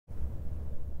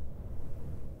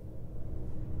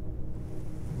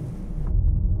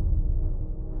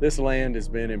This land has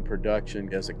been in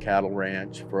production as a cattle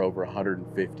ranch for over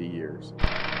 150 years.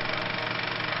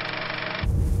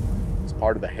 It's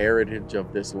part of the heritage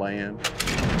of this land.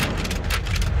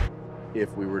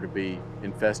 If we were to be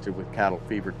infested with cattle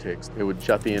fever ticks, it would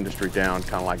shut the industry down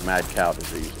kind of like mad cow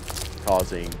disease,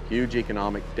 causing huge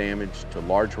economic damage to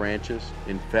large ranches,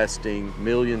 infesting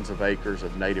millions of acres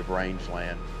of native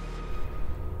rangeland.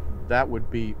 That would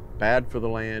be bad for the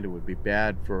land. It would be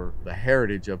bad for the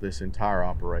heritage of this entire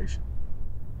operation.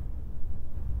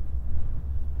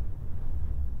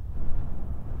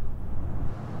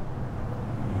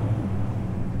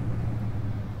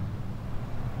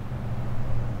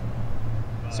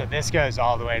 So this goes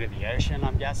all the way to the ocean,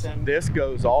 I'm guessing? This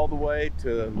goes all the way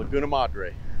to Laguna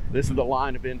Madre. This is the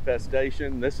line of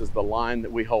infestation. This is the line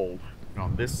that we hold.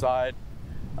 On this side,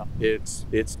 it's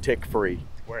tick-free.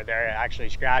 Where they're actually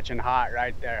scratching hot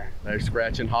right there. They're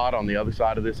scratching hot on the other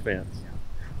side of this fence.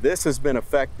 This has been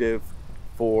effective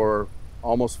for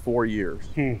almost 4 years.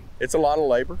 It's a lot of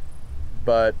labor,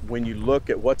 but when you look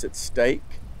at what's at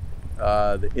stake,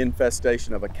 the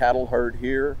infestation of a cattle herd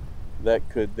here that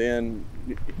could then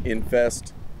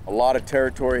infest a lot of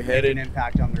territory headed. An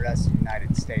impact on the rest of the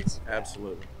United States.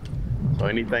 Absolutely. So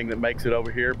anything that makes it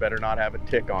over here better not have a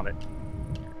tick on it.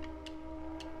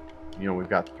 You know, we've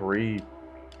got 3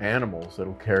 animals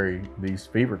that'll carry these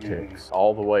fever ticks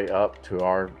all the way up to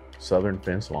our southern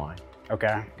fence line.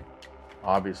 Okay.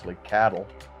 Obviously cattle,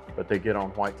 but they get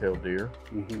on white-tailed deer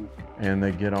and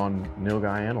they get on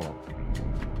Nilgai antelope.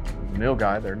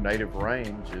 Nilgai, their native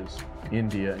range is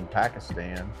India and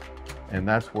Pakistan, and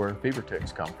that's where fever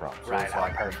ticks come from. So Right, it's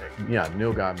like, perfect. Yeah,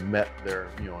 Nilgai met their,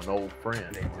 an old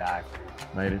friend. Exactly.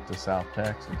 Made it to South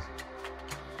Texas.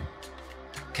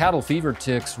 Cattle fever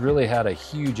ticks really had a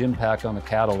huge impact on the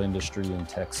cattle industry in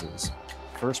Texas.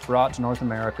 First brought to North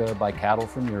America by cattle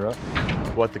from Europe.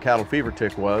 What the cattle fever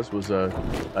tick was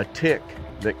a tick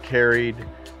that carried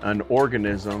an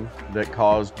organism that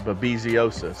caused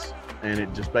babesiosis, and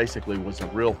it just basically was a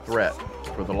real threat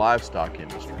for the livestock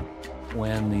industry.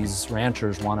 When these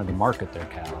ranchers wanted to market their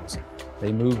cows,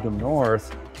 they moved them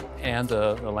north, and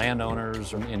the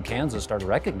landowners in Kansas started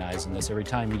recognizing this. Every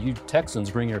time you Texans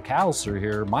bring your cows through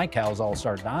here, my cows all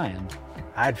start dying.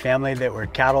 I had family that were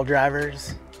cattle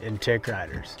drivers and tick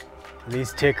riders.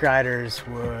 These tick riders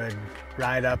would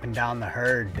ride up and down the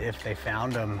herd. If they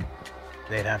found them,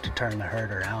 they'd have to turn the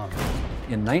herd around.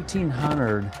 In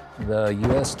 1900, the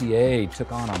USDA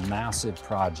took on a massive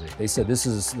project. They said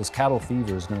this cattle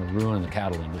fever is going to ruin the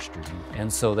cattle industry.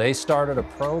 And so they started a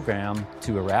program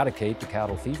to eradicate the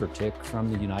cattle fever tick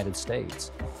from the United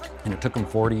States. And it took them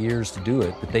 40 years to do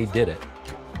it, but they did it.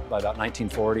 By about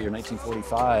 1940 or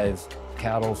 1945,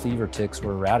 cattle fever ticks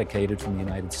were eradicated from the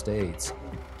United States.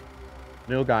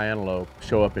 Nilgai antelope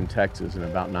show up in Texas in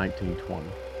about 1920.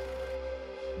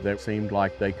 They seemed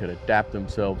like they could adapt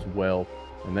themselves well,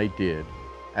 and they did.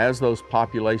 As those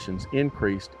populations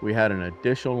increased, we had an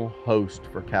additional host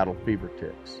for cattle fever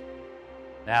ticks.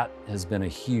 That has been a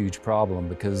huge problem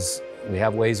because we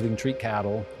have ways we can treat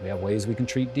cattle, we have ways we can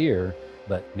treat deer,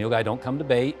 but Nilgai don't come to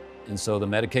bait, and so the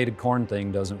medicated corn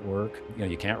thing doesn't work.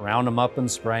 You can't round them up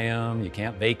and spray them, you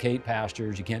can't vacate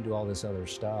pastures, you can't do all this other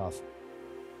stuff.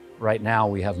 Right now,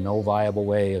 we have no viable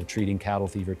way of treating cattle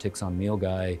fever ticks on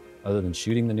Nilgai other than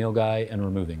shooting the Nilgai and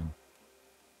removing them.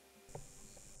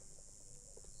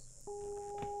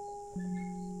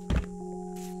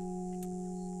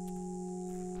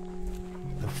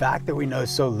 The fact that we know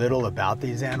so little about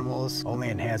these animals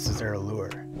only enhances their allure.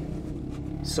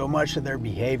 So much of their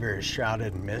behavior is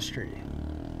shrouded in mystery.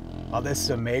 While this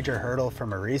is a major hurdle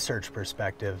from a research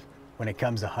perspective, when it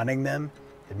comes to hunting them,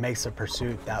 it makes the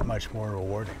pursuit that much more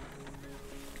rewarding.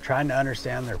 Trying to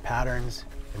understand their patterns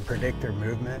and predict their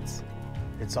movements,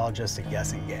 it's all just a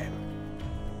guessing game.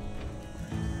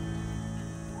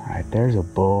 All right, there's a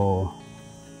bull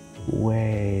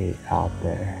way out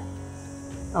there.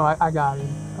 Oh, I got him.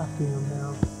 I see him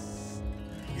now.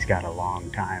 He's got a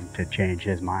long time to change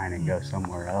his mind and go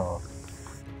somewhere else.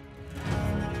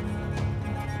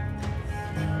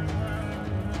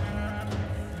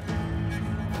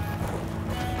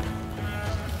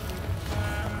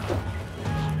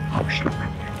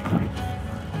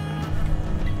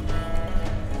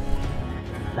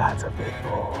 That's a big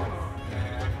bull.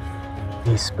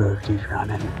 He's spooked, he's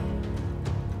running.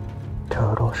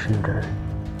 Total shooter.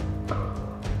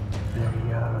 There he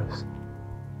goes.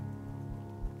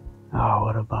 Oh,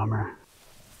 what a bummer.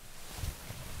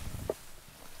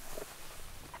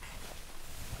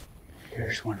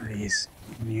 Here's one of these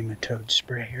nematode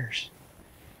sprayers.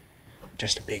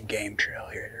 Just a big game trail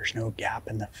here. There's no gap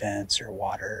in the fence or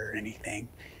water or anything,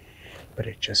 but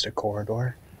it's just a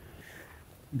corridor.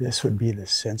 This would be the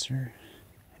sensor,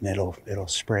 and it'll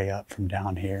spray up from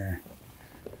down here.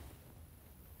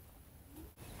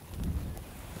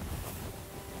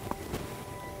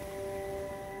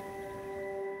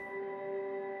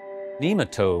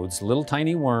 Nematodes, little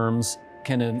tiny worms,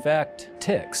 can infect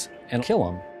ticks and kill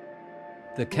them.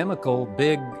 The chemical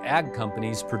big ag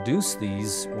companies produce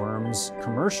these worms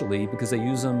commercially because they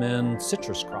use them in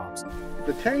citrus crops.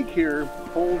 The tank here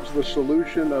holds the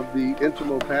solution of the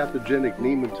entomopathogenic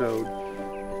nematode.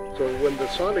 So when the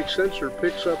sonic sensor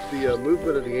picks up the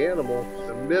movement of the animal,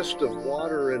 the mist of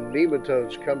water and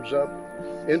nematodes comes up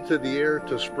into the air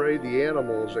to spray the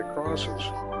animal as it crosses.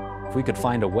 If we could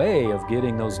find a way of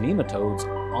getting those nematodes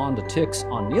onto ticks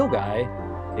on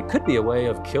Nilgai, it could be a way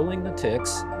of killing the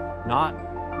ticks,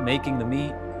 not making the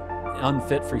meat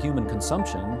unfit for human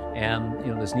consumption. And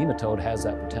this nematode has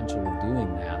that potential of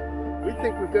doing that. We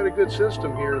think we've got a good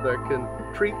system here that can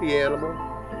treat the animal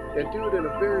and do it in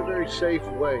a very, very safe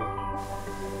way.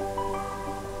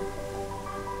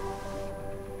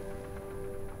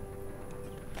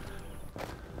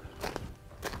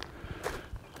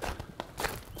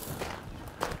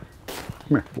 Come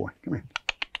here, boy, come here.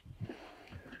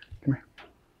 Come here.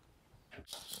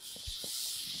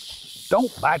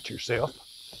 Don't bite yourself.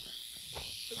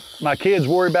 My kids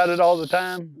worry about it all the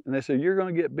time, and they say, you're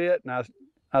gonna get bit, and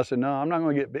I said, no, I'm not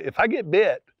gonna get bit. If I get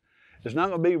bit, it's not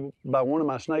gonna be by one of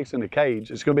my snakes in the cage.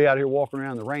 It's gonna be out here walking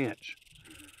around the ranch.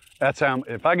 That's how,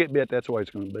 if I get bit, that's the way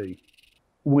it's gonna be.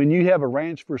 When you have a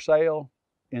ranch for sale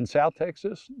in South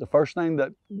Texas, the first thing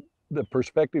that the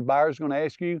prospective buyer is gonna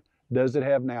ask you, does it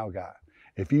have Nilgai?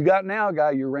 If you got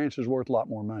Nilgai, your ranch is worth a lot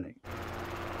more money.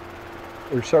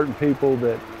 There's certain people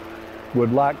that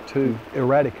would like to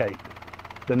eradicate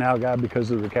the Nilgai because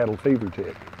of the cattle fever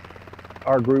tick.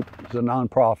 Our group is a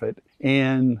nonprofit,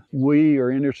 and we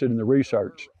are interested in the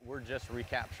research. We're just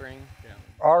recapturing.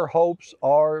 Our hopes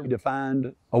are to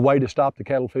find a way to stop the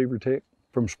cattle fever tick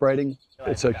from spreading.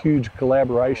 It's a huge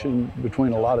collaboration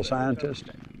between a lot of scientists,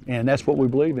 and that's what we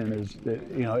believe in, is that,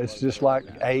 it's just like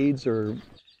AIDS or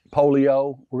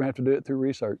polio. We're gonna have to do it through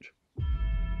research.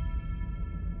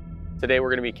 Today we're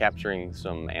going to be capturing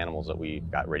some animals that we've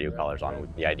got radio collars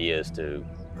on. The idea is to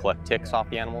collect ticks off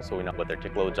the animals so we know what their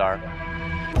tick loads are.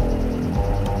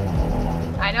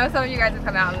 I know some of you guys have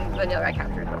come out in the Nilgai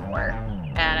captures before,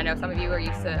 and I know some of you are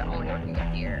used to only working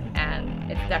with deer,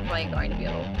 and it's definitely going to be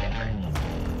a little different.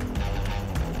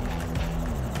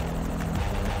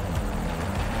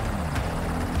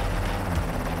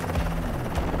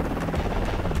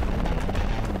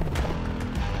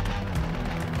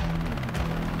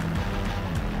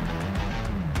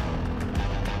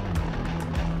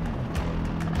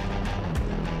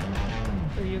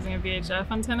 Using a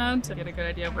VHF antenna to get a good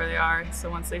idea of where they are. So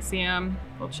once they see them,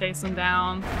 we'll chase them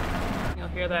down. You'll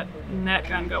hear that net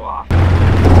gun go off.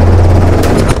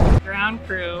 Ground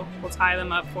crew will tie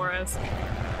them up for us.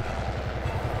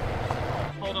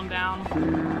 Hold them down.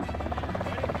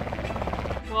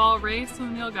 We'll race to the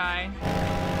Nilgai.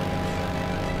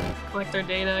 Collect their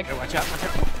data. Hey, watch out, watch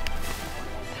out.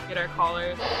 Get our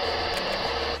collars.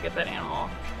 Get that animal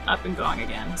up and going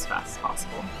again as fast as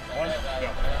possible.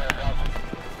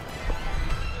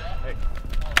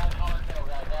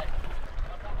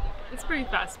 It's pretty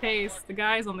fast paced. The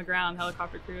guys on the ground,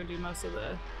 helicopter crew, do most of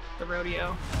the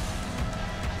rodeo.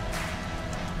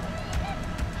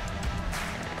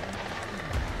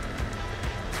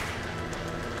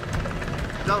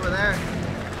 It's over there.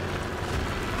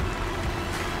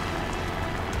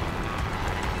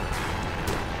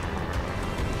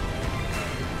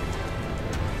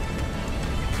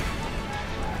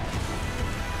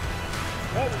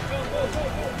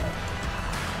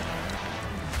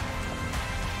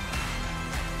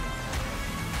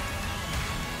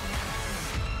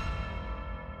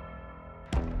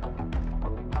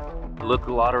 Look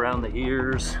a lot around the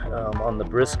ears, on the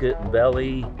brisket and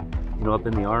belly, up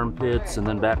in the armpits, and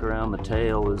then back around the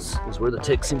tail is where the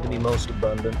ticks seem to be most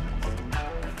abundant.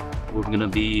 We're going to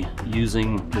be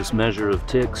using this measure of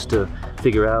ticks to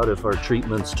figure out if our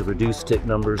treatments to reduce tick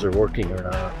numbers are working or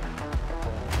not.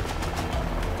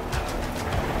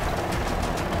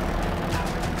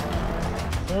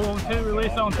 Hold on 2,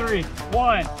 release on 3.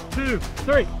 1, 2,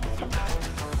 3.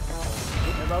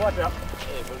 Everybody watch out.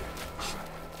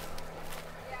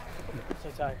 So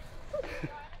tired.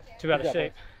 Too out of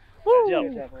shape. Woo!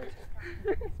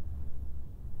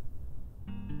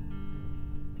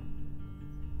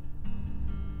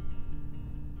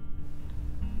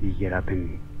 You get up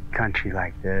in country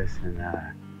like this, and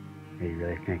you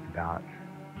really think about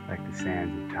like the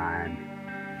sands of time.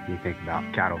 You think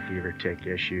about cattle fever tick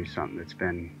issue, something that's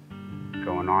been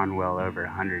going on well over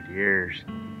 100 years,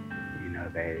 you know,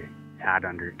 they had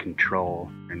under control,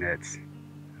 and it's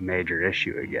a major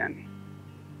issue again.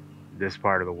 This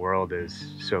part of the world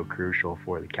is so crucial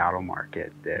for the cattle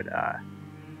market that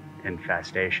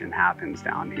infestation happens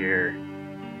down here,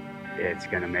 it's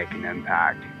going to make an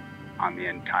impact on the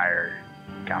entire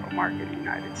cattle market in the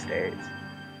United States.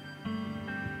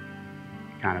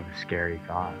 Kind of a scary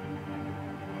thought.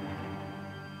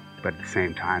 But at the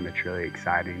same time, it's really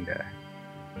exciting to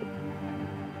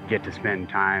get to spend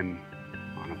time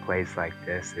on a place like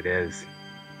this. It is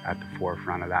at the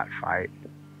forefront of that fight.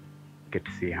 Get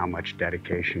to see how much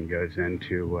dedication goes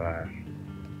into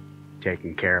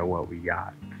taking care of what we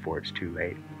got before it's too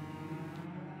late.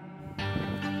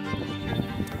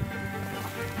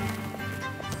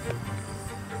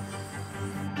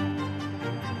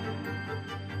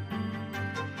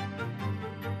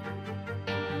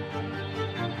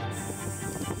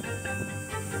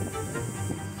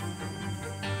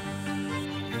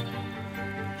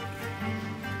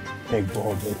 Big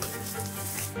bull, dude.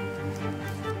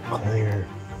 Clear,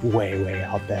 way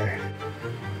out there.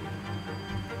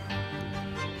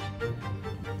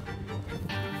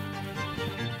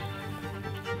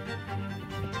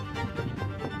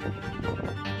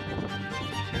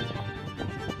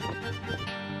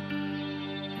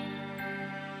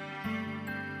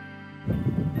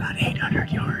 About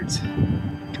 800 yards to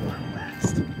our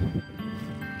west.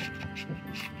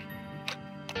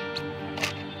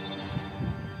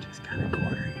 Just kind of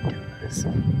quartering to us.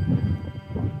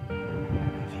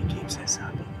 If he keeps this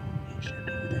up, he should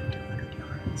be within 200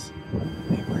 yards.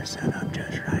 I think we're set up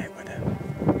just right with him.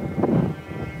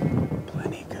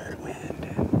 Plenty good wind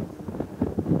and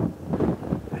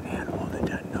an animal that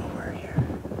doesn't know we're here.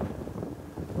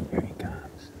 Here he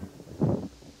comes.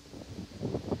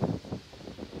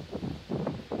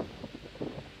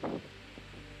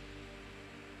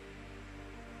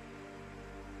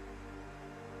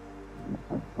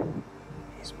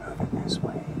 He's moving this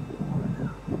way more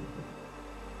now.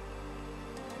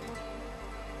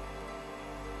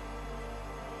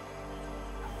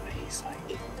 He's like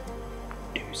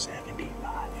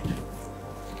 275.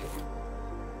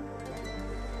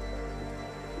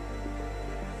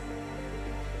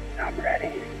 I'm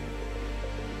ready.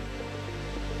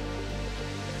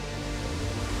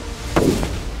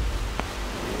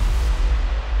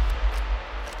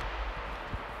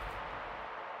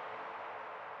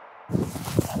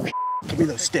 Give me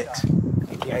those sticks.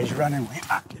 Yeah, he's running way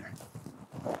back there.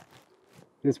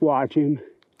 Just watch him.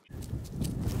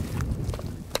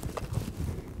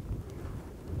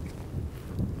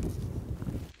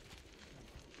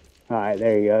 All right,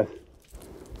 there you go.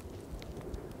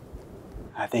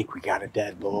 I think we got a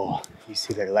dead bull. You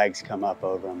see their legs come up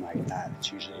over them like that. It's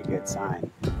usually a good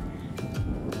sign.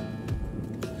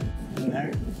 In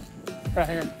there? Right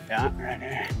here. Yeah, right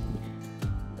here.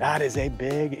 That is a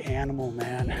big animal,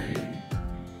 man.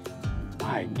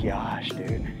 My gosh,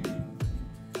 dude.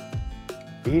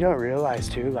 You don't realize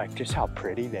too, like just how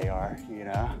pretty they are, you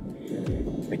know?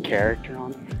 The character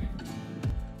on them.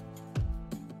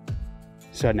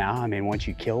 So now, I mean, once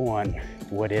you kill one,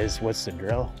 what's the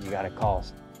drill? You gotta call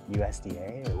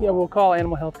USDA? Yeah, we'll call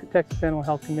Texas Animal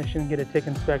Health Commission, get a tick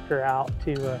inspector out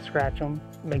to scratch him,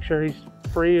 make sure he's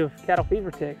free of cattle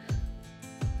fever ticks.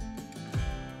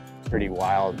 Pretty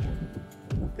wild,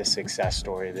 the success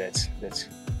story that's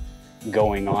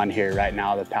going on here right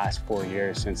now the past 4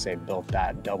 years since they built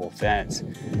that double fence.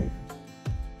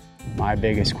 My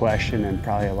biggest question, and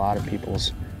probably a lot of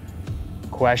people's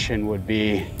question, would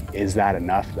be, is that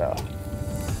enough though?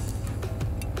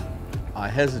 I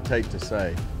hesitate to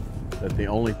say that the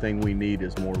only thing we need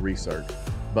is more research,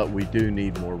 but we do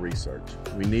need more research.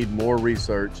 We need more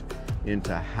research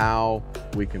into how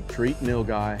we can treat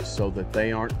Nilgai so that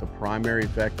they aren't the primary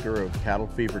vector of cattle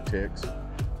fever ticks.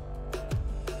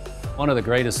 One of the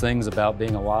greatest things about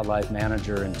being a wildlife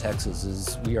manager in Texas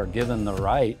is we are given the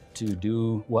right to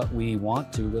do what we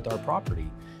want to with our property.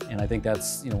 And I think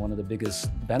that's one of the biggest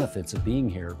benefits of being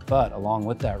here. But along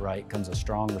with that right comes a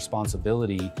strong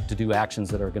responsibility to do actions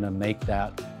that are going to make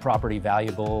that property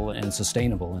valuable and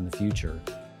sustainable in the future.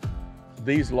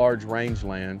 These large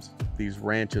rangelands, these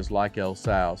ranches like El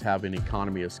Sau's, have an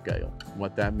economy of scale.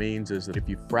 What that means is that if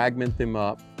you fragment them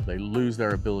up, they lose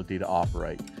their ability to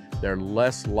operate. They're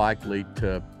less likely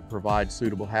to provide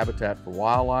suitable habitat for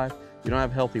wildlife. You don't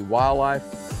have healthy wildlife,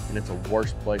 and it's a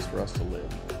worse place for us to live.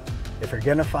 If you're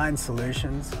gonna find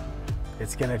solutions,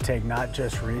 it's gonna take not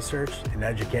just research and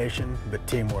education, but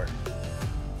teamwork.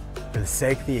 For the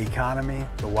sake of the economy,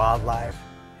 the wildlife,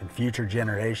 and future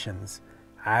generations,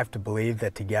 I have to believe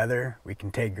that together we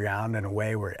can take ground in a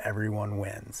way where everyone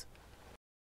wins.